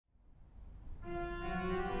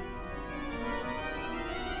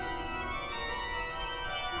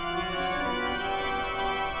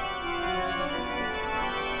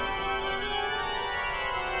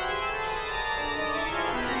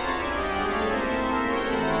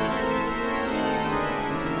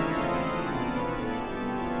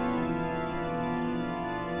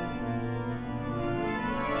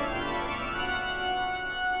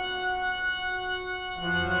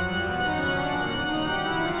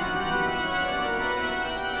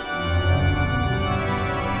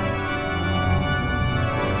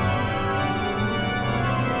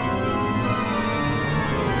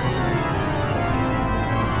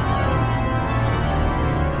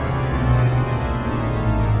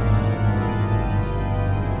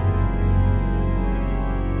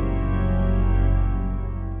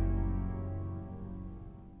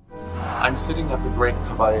sitting at the great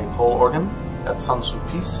Cavaillé-Coll organ at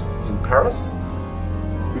Saint-Sulpice in Paris,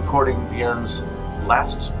 recording Vierne's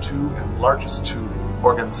last two and largest two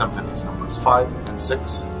organ symphonies, numbers 5 and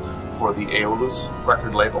 6, for the Aeolus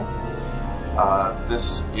record label.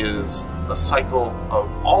 This is a cycle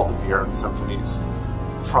of all the Vierne symphonies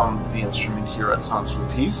from the instrument here at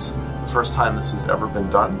Saint-Sulpice, the first time this has ever been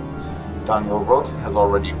done. Daniel Roth has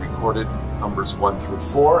already recorded numbers 1 through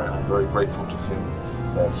 4, and I'm very grateful to him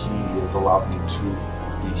that he has allowed me to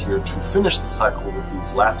be here to finish the cycle with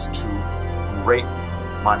these last two great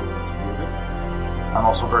monuments of music. I'm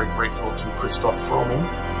also very grateful to Christoph Fromming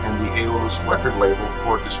and the Aeolus record label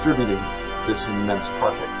for distributing this immense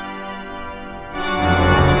project.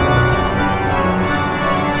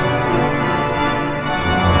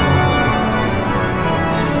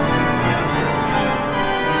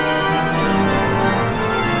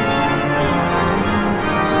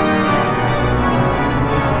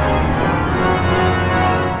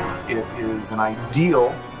 An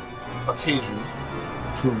ideal occasion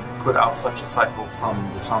to put out such a cycle from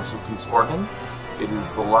the Saint-Sulpice organ. It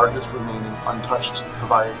is the largest remaining untouched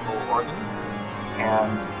Cavaillé-Coll organ,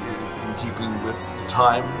 and it is in keeping with the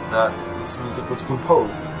time that this music was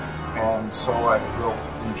composed. And so I will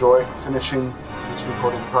enjoy finishing this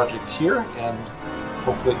recording project here and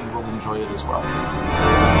hope that you will enjoy it as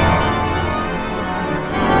well.